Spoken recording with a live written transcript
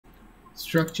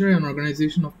Structure and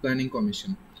organization of Planning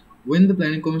Commission. When the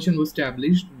Planning Commission was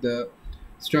established, the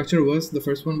structure was the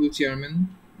first one with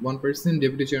chairman, one person,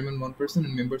 deputy chairman, one person,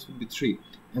 and members would be three.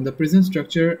 And the present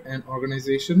structure and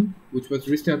organization, which was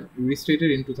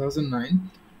restated in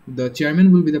 2009, the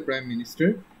chairman will be the prime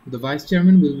minister, the vice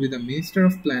chairman will be the minister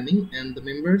of planning, and the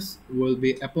members will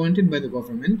be appointed by the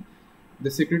government. The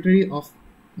secretary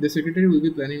will be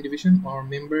planning division or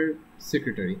member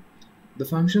secretary. The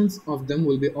functions of them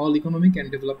will be all economic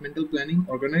and developmental planning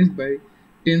organized by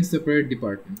 10 separate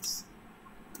departments.